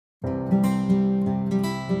Welcome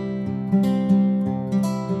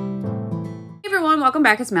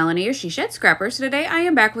back. It's Melanie, your She Shed Scrapper. So today I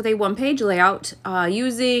am back with a one-page layout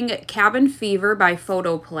using Cabin Fever by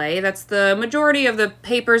Photoplay. That's the majority of the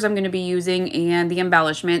papers I'm going to be using and the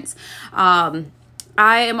embellishments.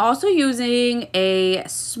 I am also using a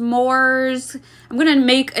s'mores, I'm going to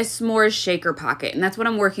make a s'mores shaker pocket, and that's what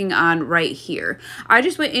I'm working on right here. I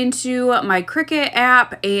just went into my Cricut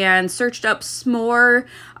app and searched up s'more,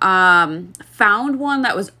 found one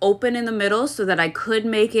that was open in the middle so that I could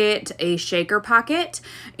make it a shaker pocket,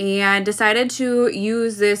 and decided to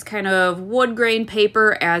use this kind of wood grain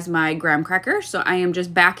paper as my graham cracker. So I am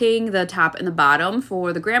just backing the top and the bottom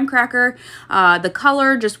for the graham cracker. The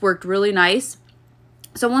color just worked really nice.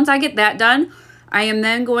 So once I get that done, I am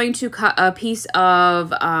then going to cut a piece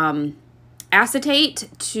of acetate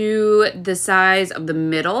to the size of the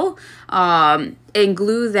middle and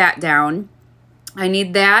glue that down. I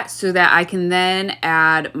need that so that I can then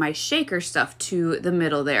add my shaker stuff to the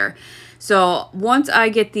middle there. So once I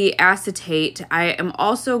get the acetate, I am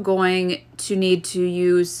also going to need to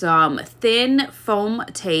use some thin foam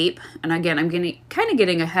tape. And again, I'm kind of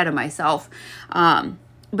getting ahead of myself.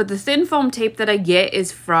 But the thin foam tape that I get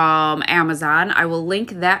is from Amazon. I will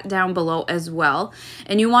link that down below as well.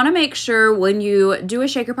 And you want to make sure when you do a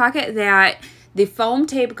shaker pocket that the foam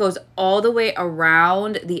tape goes all the way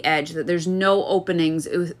around the edge, that there's no openings,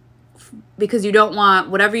 because you don't want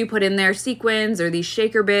whatever you put in there, sequins or these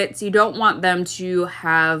shaker bits, you don't want them to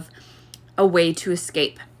have a way to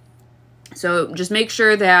escape. So just make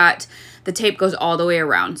sure that the tape goes all the way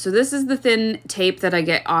around. So this is the thin tape that I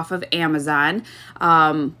get off of Amazon.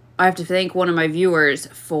 I have to thank one of my viewers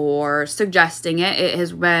for suggesting it. It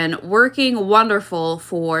has been working wonderful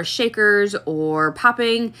for shakers or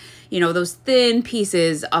popping, you know, those thin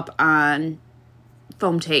pieces up on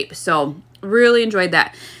foam tape. So really enjoyed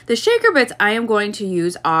that. The shaker bits I am going to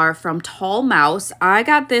use are from Tall Mouse. I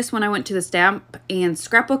got this when I went to the Stamp and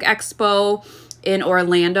Scrapbook Expo in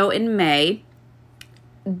Orlando in May.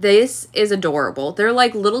 This is adorable. They're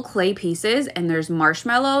like little clay pieces, and there's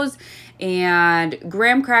marshmallows and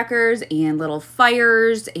graham crackers and little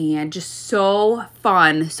fires, and just so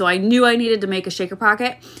fun. So I knew I needed to make a shaker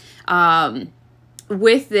pocket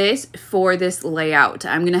with this for this layout.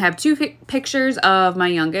 I'm going to have two pictures of my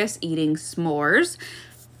youngest eating s'mores.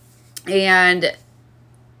 And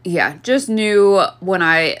yeah, just knew when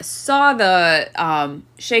I saw the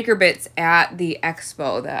shaker bits at the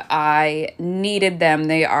expo that I needed them.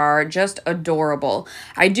 They are just adorable.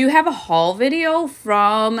 I do have a haul video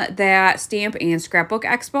from that Stamp and Scrapbook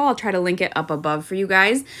Expo. I'll try to link it up above for you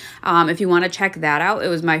guys if you want to check that out. It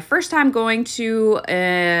was my first time going to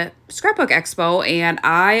a Scrapbook Expo, and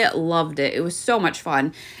I loved it. It was so much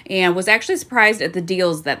fun, and was actually surprised at the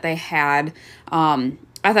deals that they had.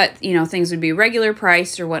 I thought, you know, things would be regular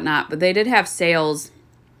priced or whatnot, but they did have sales,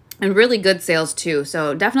 and really good sales too.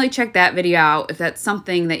 So definitely check that video out if that's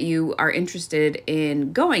something that you are interested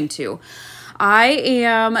in going to. I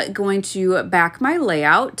am going to back my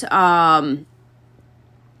layout, and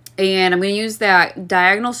I'm going to use that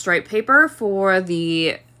diagonal stripe paper for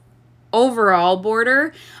the overall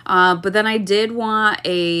border, but then I did want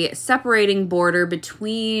a separating border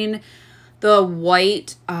between the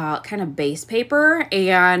white kind of base paper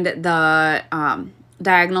and the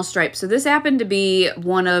diagonal stripe. So this happened to be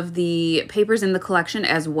one of the papers in the collection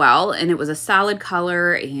as well, and it was a solid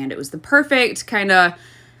color, and it was the perfect kind of,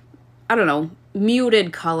 I don't know,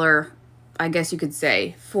 muted color, I guess you could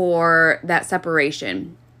say, for that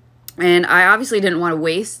separation. And I obviously didn't want to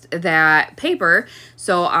waste that paper,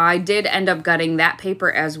 so I did end up gutting that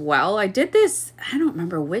paper as well. I did this, I don't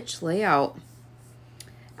remember which layout.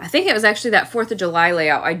 I think it was actually that 4th of July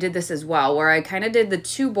layout. I did this as well, where I kind of did the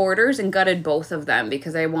two borders and gutted both of them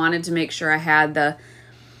because I wanted to make sure I had the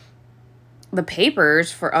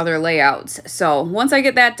papers for other layouts. So once I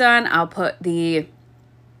get that done, I'll put the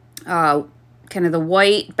kind of the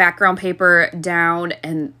white background paper down,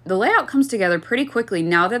 and the layout comes together pretty quickly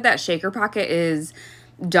now that that shaker pocket is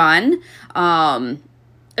done.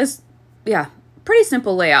 It's, yeah, pretty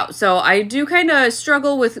simple layout. So I do kind of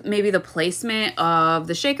struggle with maybe the placement of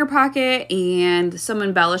the shaker pocket and some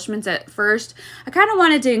embellishments at first. I kind of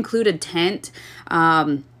wanted to include a tent.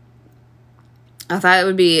 I thought it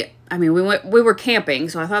would be, I mean, we were camping,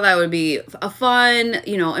 so I thought that would be a fun,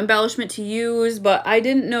 you know, embellishment to use, but I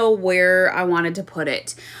didn't know where I wanted to put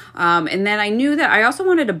it. And then I knew that I also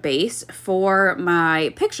wanted a base for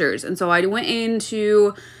my pictures, and so I went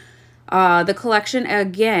into the collection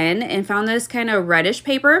again and found this kind of reddish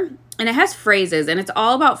paper, and it has phrases, and it's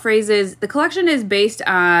all about phrases. The collection is based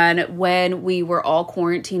on when we were all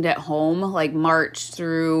quarantined at home, like March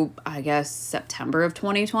through, I guess, September of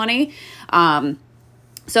 2020.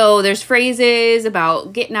 So there's phrases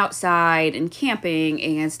about getting outside and camping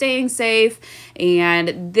and staying safe.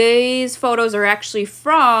 And these photos are actually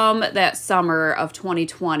from that summer of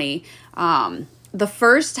 2020. The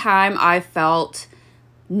first time I felt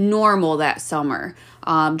normal that summer.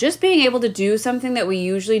 Just being able to do something that we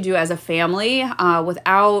usually do as a family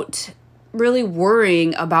without really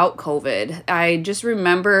worrying about COVID. I just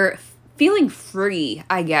remember feeling free,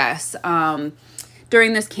 I guess,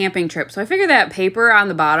 during this camping trip. So I figured that paper on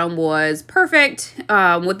the bottom was perfect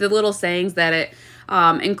with the little sayings that it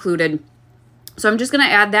included. So I'm just going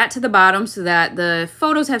to add that to the bottom so that the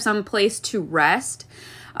photos have some place to rest.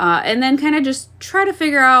 And then kind of just try to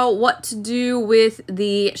figure out what to do with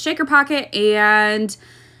the shaker pocket and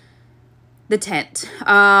the tent.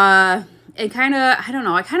 And kind of, I don't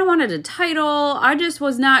know, I kind of wanted a title. I just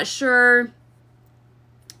was not sure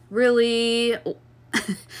really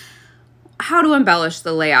how to embellish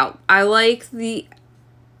the layout. I like the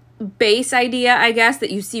base idea, I guess, that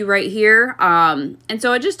you see right here. And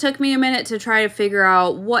so it just took me a minute to try to figure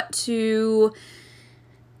out what to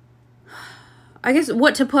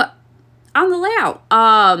put on the layout.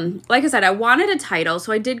 Like I said, I wanted a title,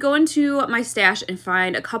 so I did go into my stash and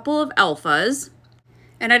find a couple of alphas.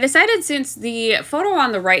 And I decided, since the photo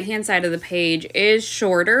on the right-hand side of the page is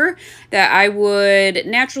shorter, that I would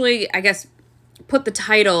naturally, I guess, put the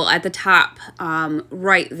title at the top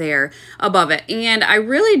right there above it. And I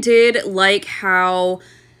really did like how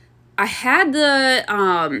I had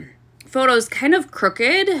the photos kind of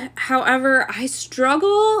crooked. However, I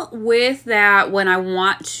struggle with that when I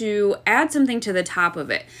want to add something to the top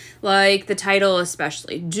of it, like the title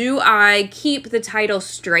especially. Do I keep the title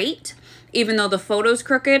straight even though the photo's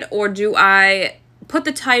crooked, or do I put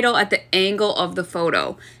the title at the angle of the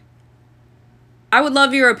photo? I would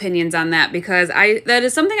love your opinions on that, because that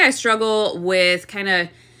is something I struggle with, kind of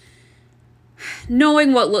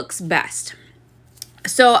knowing what looks best.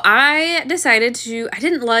 So I decided I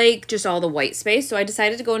didn't like just all the white space, so I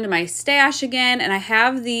decided to go into my stash again, and I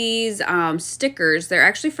have these stickers. They're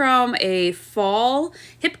actually from a fall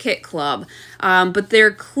hip kit club, but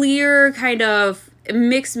they're clear, kind of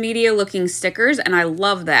mixed media looking stickers, and I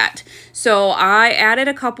love that. So I added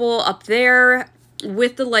a couple up there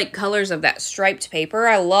with the light colors of that striped paper.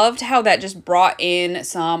 I loved how that just brought in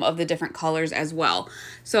some of the different colors as well.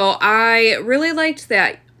 So I really liked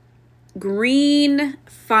that green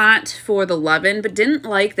font for the 11, but didn't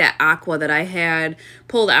like that aqua that I had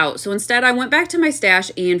pulled out. So instead I went back to my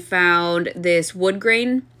stash and found this wood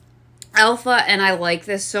grain alpha, and I like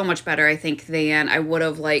this so much better, I think, than I would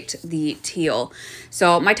have liked the teal.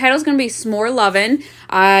 So my title is going to be S'more Lovin'.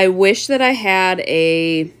 I wish that I had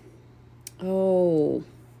I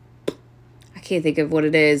can't think of what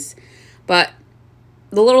it is, but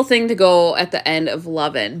the little thing to go at the end of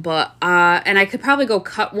Lovin', but and I could probably go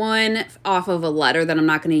cut one off of a letter that I'm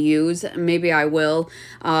not going to use. Maybe I will.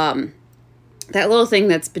 That little thing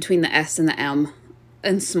that's between the S and the M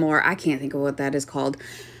and s'more, I can't think of what that is called.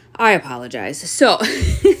 I apologize. So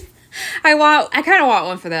I kind of want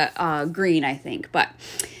one for the green, I think, but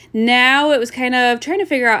now it was kind of trying to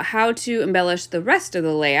figure out how to embellish the rest of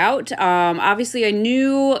the layout. Obviously, I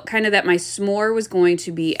knew kind of that my s'more was going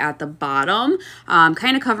to be at the bottom,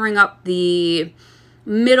 kind of covering up the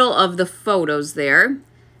middle of the photos there.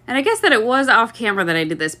 And I guess that it was off camera that I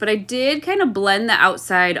did this, but I did kind of blend the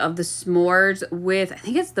outside of the s'mores with, I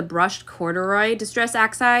think it's the brushed corduroy Distress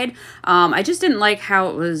Oxide. I just didn't like how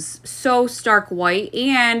it was so stark white,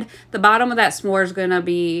 and the bottom of that s'more is going to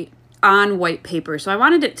be on white paper, so I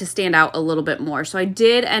wanted it to stand out a little bit more. So I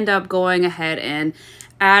did end up going ahead and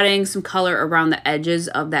adding some color around the edges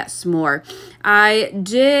of that s'more. I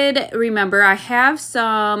did remember I have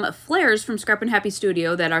some flairs from Scrappin Happy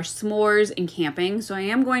Studio that are s'mores and camping, so I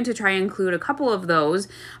am going to try and include a couple of those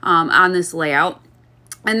on this layout.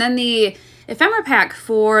 And then the ephemera pack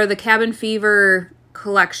for the Cabin Fever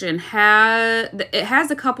collection has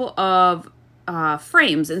a couple of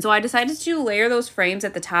frames, and so I decided to layer those frames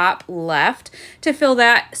at the top left to fill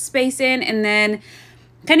that space in, and then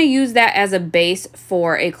kind of use that as a base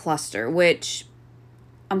for a cluster, which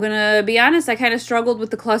I'm gonna be honest, I kind of struggled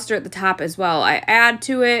with the cluster at the top as well. I add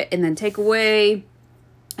to it and then take away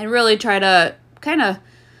and really try to kind of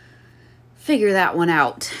figure that one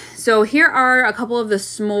out. So here are a couple of the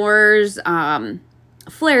s'mores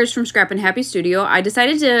flairs from Scrappin Happy Studio. I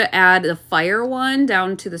decided to add the fire one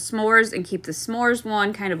down to the s'mores and keep the s'mores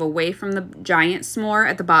one kind of away from the giant s'more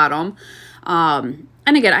at the bottom.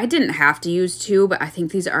 And again, I didn't have to use two, but I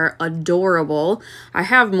think these are adorable. I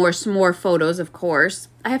have more s'more photos, of course.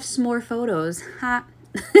 I have s'more photos. Ha.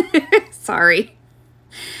 Sorry.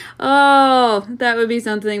 Oh, that would be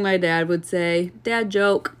something my dad would say. Dad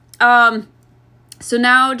joke. So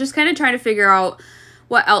now just kind of trying to figure out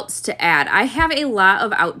what else to add. I have a lot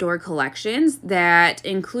of outdoor collections that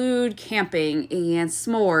include camping and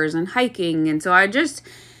s'mores and hiking. And so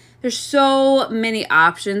there's so many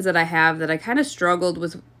options that I have that I kind of struggled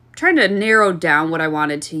with trying to narrow down what I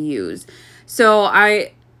wanted to use. So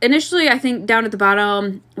initially, I think down at the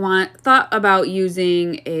bottom, thought about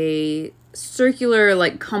using a circular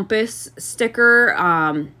like compass sticker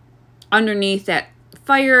underneath that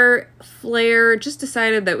fire flare. Just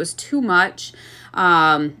decided that was too much.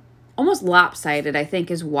 Almost lopsided, I think,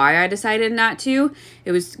 is why I decided not to.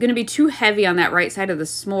 It was going to be too heavy on that right side of the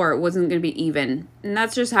s'more. It wasn't going to be even. And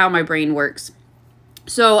that's just how my brain works.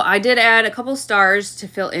 So I did add a couple stars to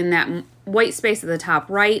fill in that white space at the top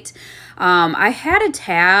right. I had a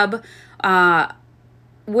tab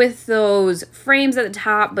with those frames at the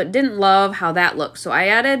top, but didn't love how that looked. So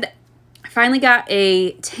I finally got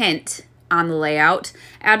a tent on the layout,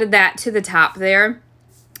 added that to the top there,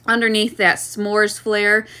 underneath that s'mores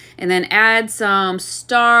flare, and then add some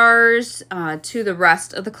stars to the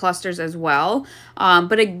rest of the clusters as well.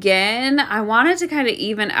 But again, I wanted to kind of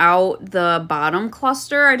even out the bottom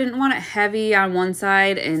cluster. I didn't want it heavy on one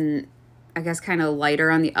side and I guess kind of lighter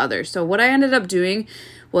on the other. So what I ended up doing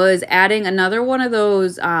was adding another one of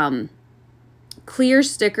those clear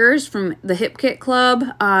stickers from the Hip Kit Club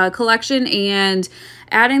collection and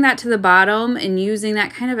adding that to the bottom and using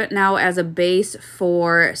that kind of now as a base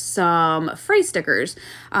for some phrase stickers.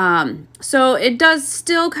 So it does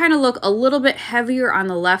still kind of look a little bit heavier on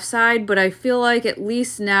the left side, but I feel like at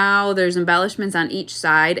least now there's embellishments on each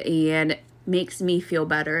side and makes me feel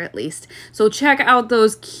better at least. So check out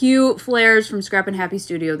those cute flairs from Scrappin Happy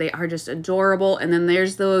Studio. They are just adorable. And then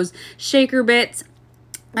there's those shaker bits.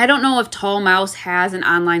 I don't know if Tall Mouse has an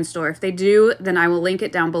online store. If they do, then I will link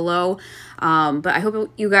it down below. But I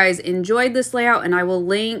hope you guys enjoyed this layout, and I will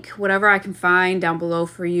link whatever I can find down below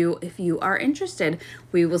for you if you are interested.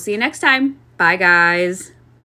 We will see you next time. Bye, guys.